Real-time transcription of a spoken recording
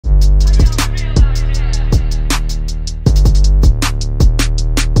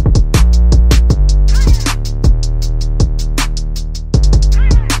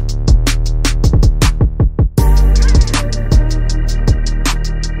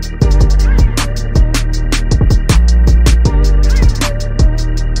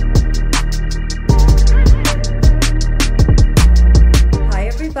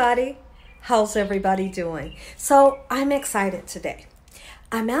How's everybody doing? So I'm excited today.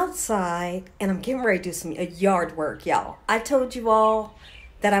 I'm outside and I'm getting ready to do some yard work, y'all. I told you all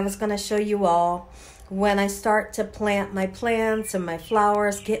that I was going to show you all when I start to plant my plants and my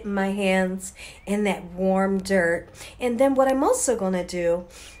flowers, getting my hands in that warm dirt. And then what I'm also going to do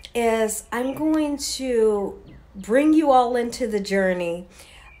is I'm going to bring you all into the journey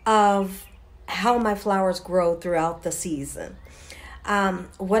of how my flowers grow throughout the season.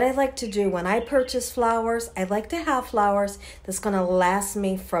 What I like to do when I purchase flowers, I like to have flowers that's going to last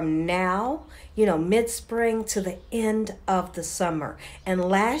me from now, mid-spring to the end of the summer. And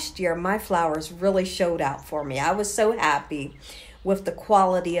last year, my flowers really showed out for me. I was so happy with the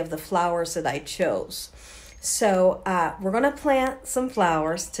quality of the flowers that I chose. So we're going to plant some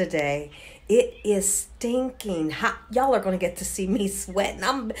flowers today. It is stinking hot. Y'all are going to get to see me sweating.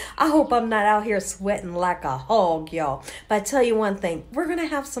 I hope I'm not out here sweating like a hog, y'all. But I tell you one thing, we're going to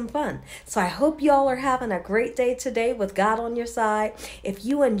have some fun. So I hope y'all are having a great day today with God on your side. If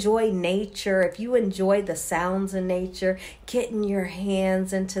you enjoy nature, if you enjoy the sounds of nature, getting your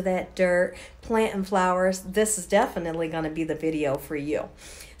hands into that dirt, planting flowers, this is definitely going to be the video for you.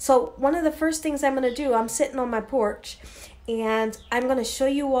 So one of the first things I'm going to do, I'm sitting on my porch and I'm going to show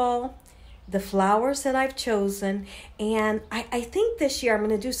you all the flowers that I've chosen. And I think this year I'm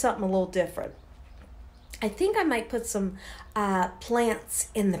going to do something a little different. I think I might put some plants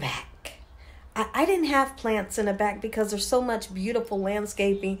in the back. I didn't have plants in the back because there's so much beautiful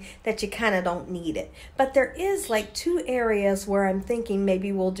landscaping that you kind of don't need it. But there is like 2 areas where I'm thinking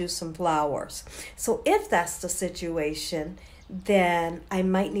maybe we'll do some flowers. So if that's the situation, then I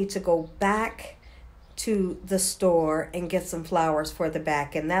might need to go back to the store and get some flowers for the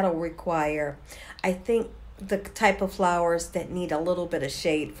back, and that'll require, I think, the type of flowers that need a little bit of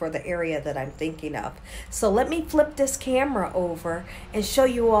shade for the area that I'm thinking of. So let me flip this camera over and show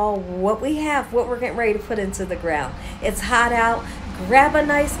you all what we have, what we're getting ready to put into the ground. It's hot out. Grab a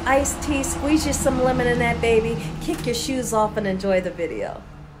nice iced tea, squeeze you some lemon in that baby, kick your shoes off and enjoy the video.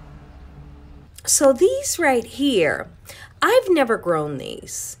 So these right here, I've never grown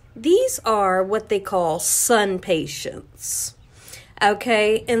these. These are what they call Sun Impatients.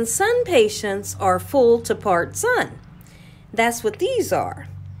 Okay, and Sun Impatients are full to part sun. That's what these are.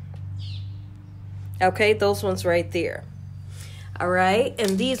 Okay, those ones right there. All right,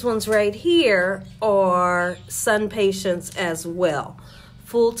 and these ones right here are Sun Impatients as well.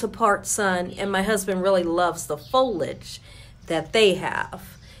 Full to part sun, and my husband really loves the foliage that they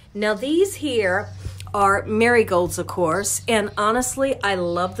have. Now these here are marigolds, of course, and honestly, I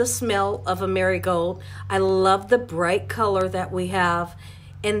love the smell of a marigold. I love the bright color that we have.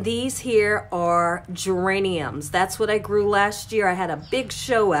 And these here are geraniums. That's what I grew last year. I had a big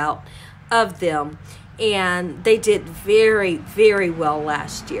show out of them, and they did very, very well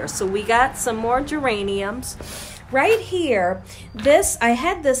last year. So we got some more geraniums. Right here, I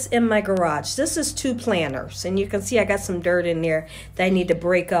had this in my garage. This is 2 planters, and you can see I got some dirt in there that I need to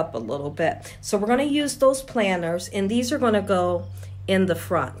break up a little bit. So we're going to use those planters, and these are going to go in the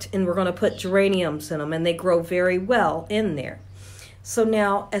front, and we're going to put geraniums in them, and they grow very well in there. So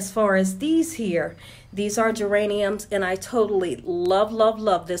now, as far as these here, these are geraniums, and I totally love, love,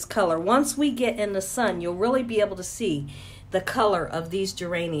 love this color. Once we get in the sun, you'll really be able to see the color of these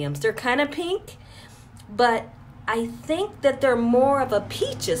geraniums. They're kind of pink, but I think that they're more of a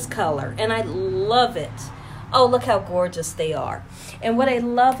peaches color, and I love it. Oh, look how gorgeous they are. And what I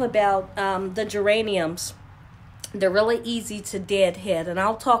love about the geraniums, they're really easy to deadhead, and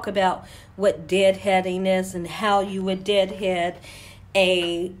I'll talk about what deadheading is and how you would deadhead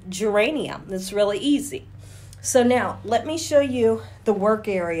a geranium. It's really easy. So now, let me show you the work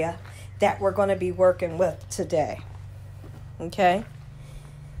area that we're going to be working with today. Okay?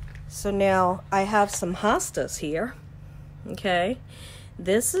 So now I have some hostas here, okay?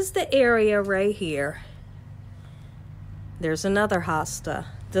 This is the area right here. There's another hosta.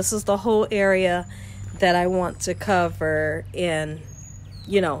 This is the whole area that I want to cover in,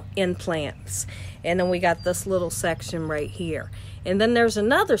 in plants. And then we got this little section right here. And then there's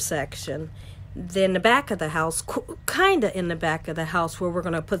another section in the back of the house, kind of in the back of the house, where we're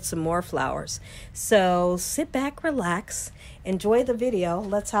going to put some more flowers. So sit back, relax, enjoy the video.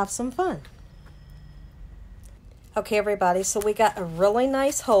 Let's have some fun. Okay, everybody, so we got a really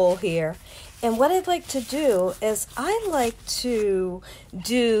nice hole here. And what I'd like to do is I like to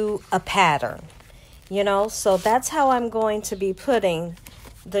do a pattern, so that's how I'm going to be putting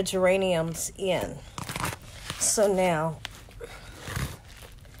the geraniums in. So now,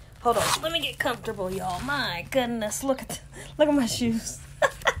 hold on, let me get comfortable, y'all. My goodness, look at my shoes.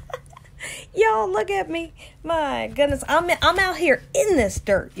 Y'all, look at me. My goodness, I'm out here in this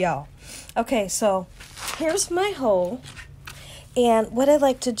dirt, y'all. Okay, so here's my hole. And what I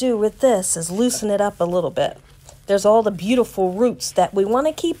like to do with this is loosen it up a little bit. There's all the beautiful roots that we want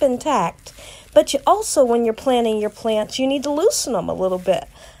to keep intact. But you also, when you're planting your plants, you need to loosen them a little bit.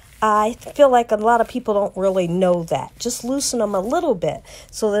 I feel like a lot of people don't really know that. Just loosen them a little bit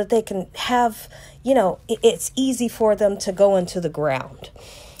so that they can have, it's easy for them to go into the ground.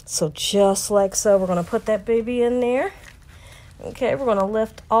 So just like so, we're going to put that baby in there. Okay, we're going to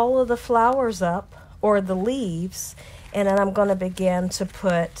lift all of the flowers up, or the leaves, and then I'm going to begin to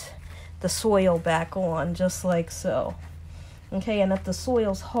put the soil back on, just like so. Okay, and if the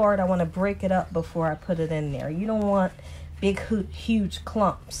soil's hard, I want to break it up before I put it in there. You don't want big, huge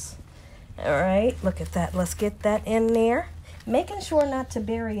clumps. All right, look at that. Let's get that in there. Making sure not to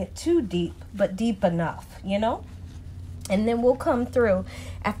bury it too deep, but deep enough, And then we'll come through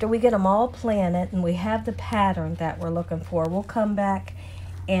after we get them all planted and we have the pattern that we're looking for. We'll come back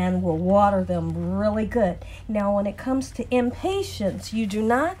and we'll water them really good. Now, when it comes to impatiens, you do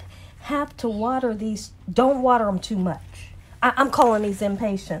not have to water these. Don't water them too much. I'm calling these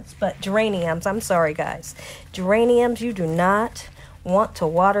impatiens, but geraniums, I'm sorry, guys. Geraniums, you do not want to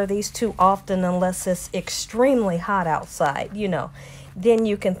water these too often unless it's extremely hot outside, Then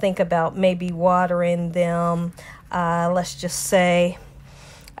you can think about maybe watering them, let's just say,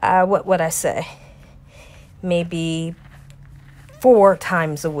 what would I say? Maybe 4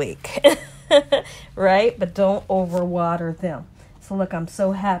 times a week, right? But don't overwater them. So look, I'm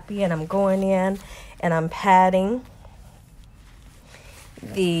so happy, and I'm going in and I'm patting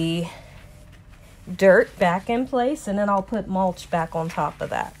the dirt back in place, and then I'll put mulch back on top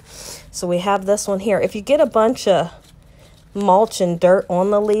of that. So we have this one here. If you get a bunch of mulch and dirt on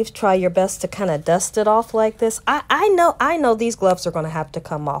the leaves, try your best to kind of dust it off like this. I know these gloves are going to have to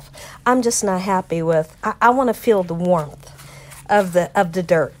come off. I'm just not happy with, I want to feel the warmth of the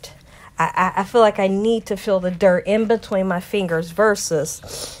dirt. I feel like I need to feel the dirt in between my fingers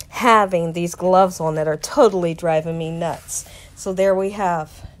versus having these gloves on that are totally driving me nuts. So there we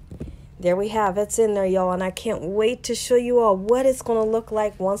have. It's in there, y'all, and I can't wait to show you all what it's going to look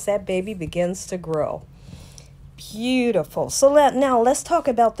like once that baby begins to grow. Beautiful. So now let's talk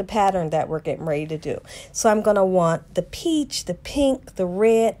about the pattern that we're getting ready to do. So I'm going to want the peach, the pink, the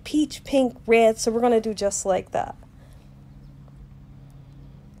red, peach, pink, red. So we're going to do just like that.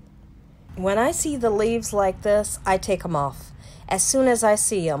 When I see the leaves like this, I take them off. As soon as I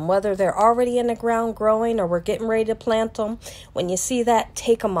see them, whether they're already in the ground growing or we're getting ready to plant them, when you see that,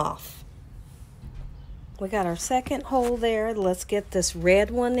 take them off. We got our second hole there. Let's get this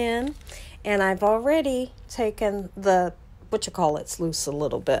red one in. And I've already taken the, it's loose a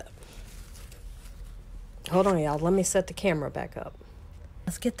little bit. Hold on, y'all. Let me set the camera back up.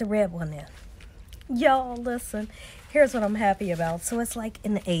 Let's get the red one in. Y'all, listen. Here's what I'm happy about. So it's like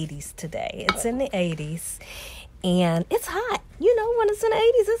in the 80s today. It's in the 80s. And it's hot. When it's in the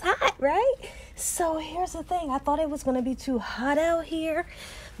 80s, it's hot, right? So here's the thing. I thought it was going to be too hot out here.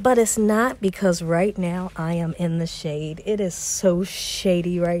 But it's not, because right now I am in the shade. It is so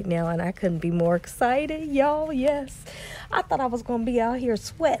shady right now, and I couldn't be more excited, y'all. Yes. I thought I was going to be out here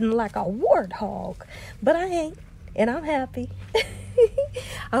sweating like a warthog. But I ain't. And I'm happy.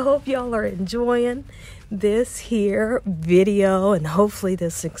 I hope y'all are enjoying this here video, and hopefully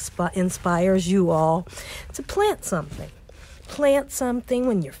this inspires you all to plant something. Plant something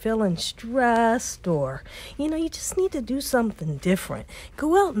when you're feeling stressed, or you just need to do something different.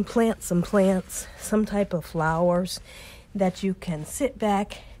 Go out and plant some plants, some type of flowers that you can sit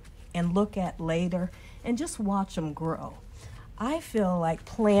back and look at later and just watch them grow. I feel like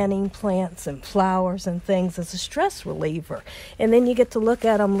planting plants and flowers and things is a stress reliever. And then you get to look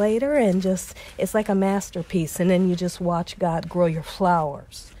at them later and it's like a masterpiece. And then you just watch God grow your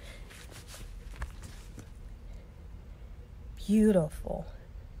flowers. Beautiful.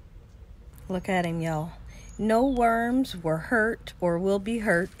 Look at him, y'all. No worms were hurt or will be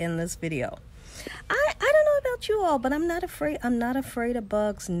hurt in this video. I don't know about you all, but I'm not afraid. I'm not afraid of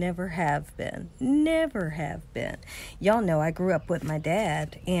bugs. Never have been. Never have been. Y'all know I grew up with my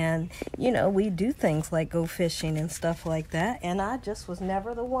dad, and we do things like go fishing and stuff like that, and I just was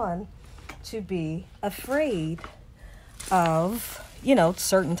never the one to be afraid of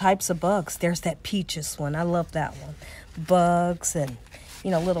certain types of bugs. There's that peaches one. I love that one. Bugs and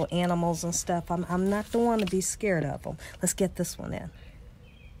little animals and stuff. I'm not the one to be scared of them. Let's get this one in.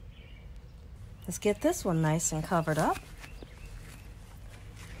 Let's get this one nice and covered up.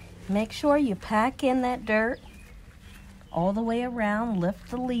 Make sure you pack in that dirt all the way around. Lift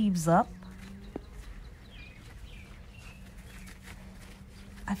the leaves up.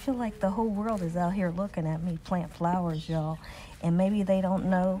 I feel like the whole world is out here looking at me plant flowers, y'all. And maybe they don't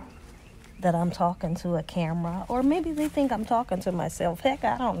know that I'm talking to a camera, or maybe they think I'm talking to myself. Heck,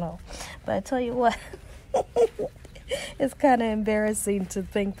 I don't know. But I tell you what, it's kind of embarrassing to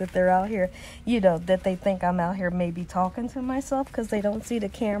think that they're out here, that they think I'm out here maybe talking to myself because they don't see the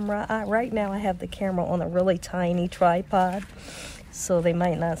camera. Right now I have the camera on a really tiny tripod, so they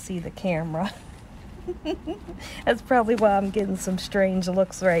might not see the camera. That's probably why I'm getting some strange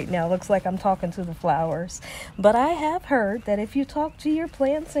looks right now. Looks like I'm talking to the flowers. But I have heard that if you talk to your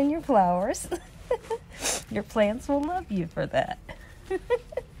plants and your flowers, your plants will love you for that.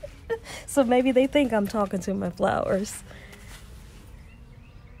 So maybe they think I'm talking to my flowers.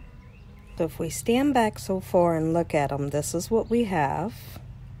 So if we stand back so far and look at them, this is what we have.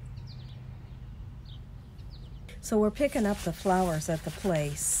 So we're picking up the flowers at the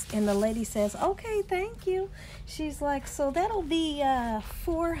place, and the lady says, okay, thank you. She's like, so that'll be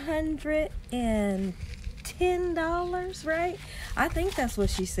 $410, right? I think that's what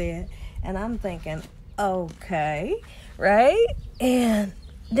she said. And I'm thinking, okay, right? And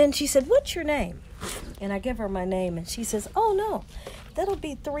then she said, what's your name? And I give her my name, and she says, oh, no, that'll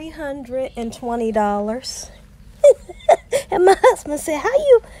be $320. And my husband said,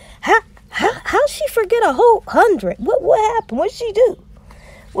 how'd she forget a whole 100? What happened? What'd she do?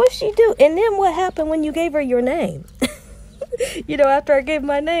 And then what happened when you gave her your name? After I gave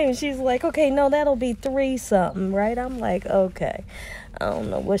my name, she's like, okay, no, that'll be 3 something, right? I'm like, okay. I don't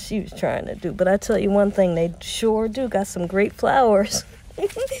know what she was trying to do, but I tell you one thing, they sure do got some great flowers.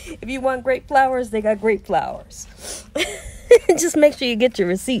 If you want great flowers, they got great flowers. Just make sure you get your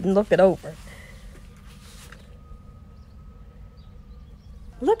receipt and look it over.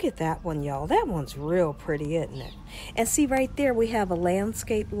 Look at that one, y'all. That one's real pretty, isn't it? And see right there, we have a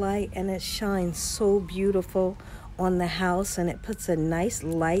landscape light, and it shines so beautiful on the house, and it puts a nice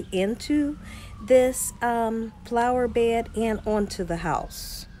light into this flower bed and onto the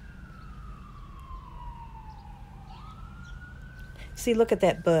house. See, look at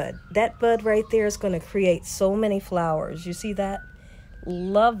that bud. That bud right there is going to create so many flowers. You see that?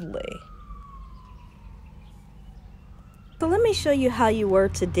 Lovely. So let me show you how you were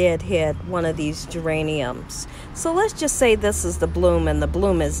to deadhead one of these geraniums. So let's just say this is the bloom and the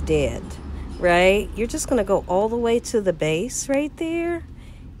bloom is dead, right? You're just going to go all the way to the base right there,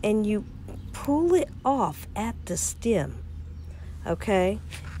 and you pull it off at the stem, okay?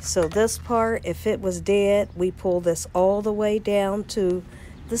 So this part, if it was dead, we pull this all the way down to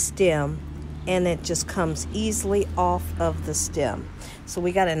the stem, and it just comes easily off of the stem. So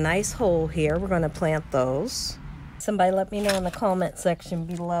we got a nice hole here. We're going to plant those. Somebody let me know in the comment section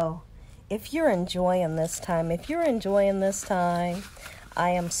below if you're enjoying this time. If you're enjoying this time, I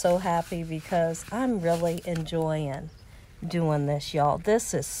am so happy because I'm really enjoying doing this, y'all.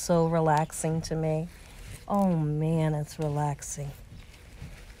 This is so relaxing to me. Oh man, it's relaxing.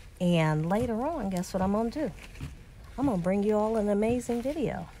 And later on, guess what I'm going to do? I'm going to bring you all an amazing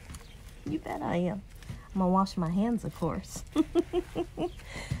video. You bet I am. I'm going to wash my hands, of course.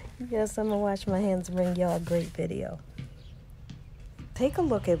 Yes, I'm going to wash my hands and bring y'all a great video. Take a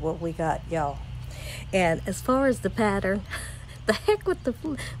look at what we got, y'all. And as far as the pattern, the heck with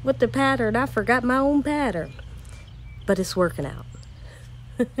the pattern. I forgot my own pattern. But it's working out.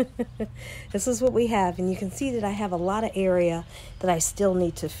 This is what we have, and you can see that I have a lot of area that I still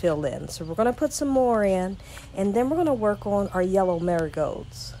need to fill in. So we're going to put some more in, and then we're going to work on our yellow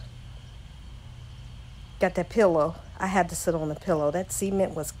marigolds. Got that pillow. I had to sit on the pillow. That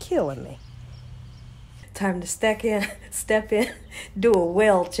cement was killing me. Time to step in, do a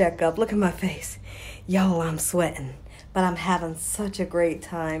well checkup. Look at my face. Y'all, I'm sweating, but I'm having such a great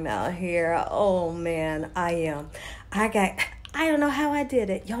time out here. Oh man, I am. I don't know how I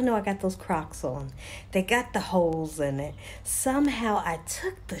did it. Y'all know I got those Crocs on. They got the holes in it. Somehow I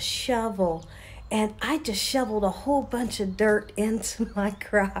took the shovel and I just shoveled a whole bunch of dirt into my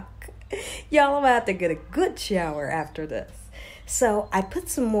Croc. Y'all, I'm about to get a good shower after this. So I put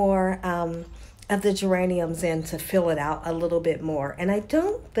some more of the geraniums in to fill it out a little bit more. And I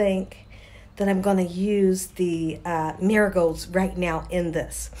don't think that I'm going to use the marigolds right now in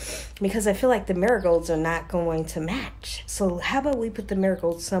this, because I feel like the marigolds are not going to match. So how about we put the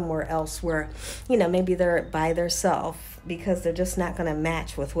marigolds somewhere else where, maybe they're by themselves, because they're just not going to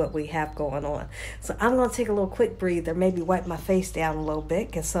match with what we have going on. So I'm going to take a little quick breather, maybe wipe my face down a little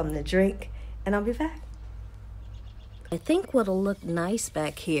bit, get something to drink, and I'll be back. I think what'll look nice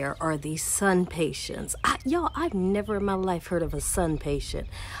back here are these sun patients. Y'all, I've never in my life heard of a sun patient.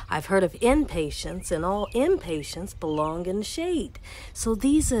 I've heard of impatiens, and all impatiens belong in the shade. So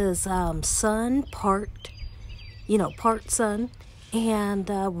these is sun part sun And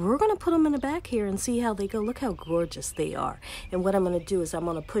we're going to put them in the back here and see how they go. Look how gorgeous they are. And what I'm going to do is I'm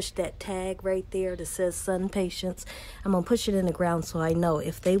going to push that tag right there that says Sun Impatients. I'm going to push it in the ground so I know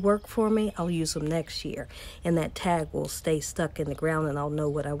if they work for me, I'll use them next year. And that tag will stay stuck in the ground and I'll know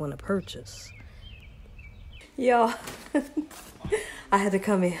what I want to purchase. Y'all, I had to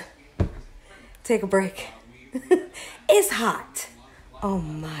come in, take a break. It's hot. Oh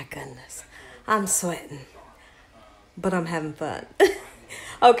my goodness. I'm sweating. But I'm having fun.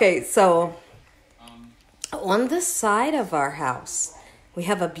 Okay, so on the side of our house, we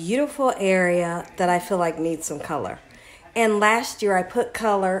have a beautiful area that I feel like needs some color. And last year I put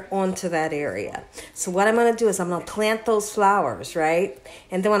color onto that area. So what I'm going to do is I'm going to plant those flowers, right?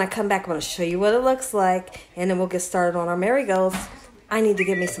 And then when I come back, I'm going to show you what it looks like. And then we'll get started on our marigolds. I need to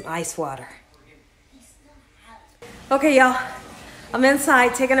get me some ice water. Okay, y'all. I'm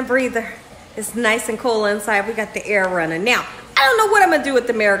inside taking a breather. It's nice and cool inside. We got the air running. Now, I don't know what I'm going to do with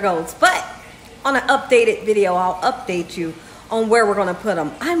the marigolds, but on an updated video, I'll update you on where we're going to put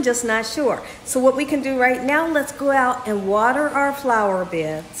them. I'm just not sure. So what we can do right now, let's go out and water our flower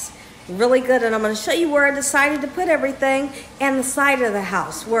beds really good. And I'm going to show you where I decided to put everything and the side of the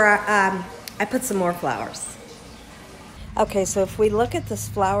house where I put some more flowers. Okay, so if we look at this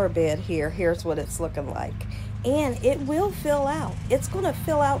flower bed here, here's what it's looking like. And it will fill out. It's going to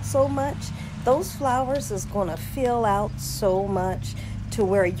fill out so much. Those flowers is going to fill out so much to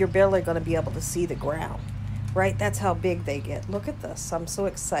where you're barely going to be able to see the ground. Right? That's how big they get. Look at this. I'm so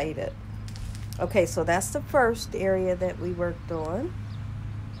excited. Okay, so that's the first area that we worked on.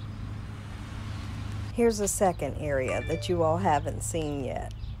 Here's the second area that you all haven't seen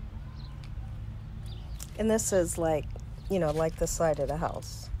yet. And this is like, you know, like the side of the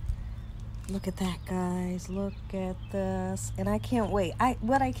house. Look at that, guys. Look at this. And I can't wait.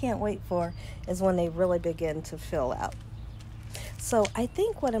 What I can't wait for is when they really begin to fill out. So I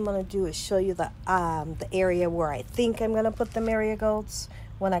think what I'm going to do is show you the area where I think I'm going to put the marigolds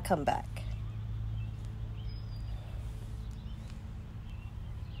when I come back.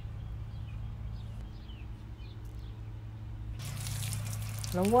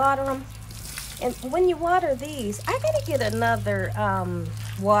 I'm going to water them. And when you water these, I got to get another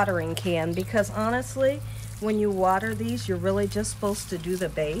watering can because honestly, when you water these, you're really just supposed to do the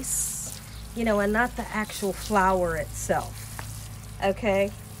base, you know, and not the actual flower itself.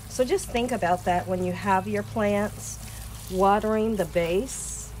 Okay, so just think about that when you have your plants, watering the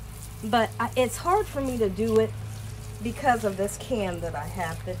base. But it's hard for me to do it because of this can that I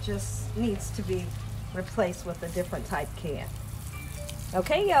have that just needs to be replaced with a different type can.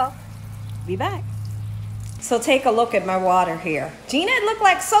 Okay, y'all. Be back. So take a look at my water here. Gina, it looked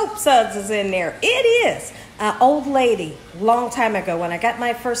like soap suds is in there. It is. An old lady, long time ago, when I got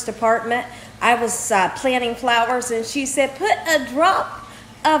my first apartment, I was planting flowers, and she said, put a drop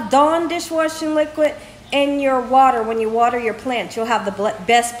of Dawn dishwashing liquid in your water. When you water your plants, you'll have the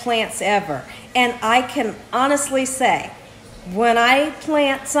best plants ever. And I can honestly say, when I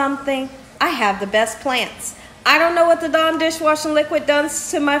plant something, I have the best plants. I don't know what the Dawn dishwashing liquid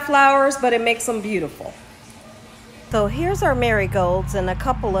does to my flowers, but it makes them beautiful. So here's our marigolds and a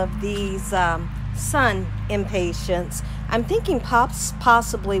couple of these Sun Impatients. I'm thinking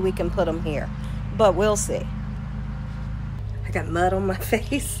possibly we can put them here, but we'll see. I got mud on my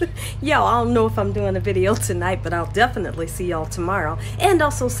face. Y'all, I don't know if I'm doing a video tonight, but I'll definitely see y'all tomorrow. And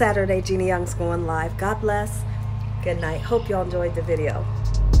also Saturday, Gina Young's going live. God bless. Good night. Hope y'all enjoyed the video.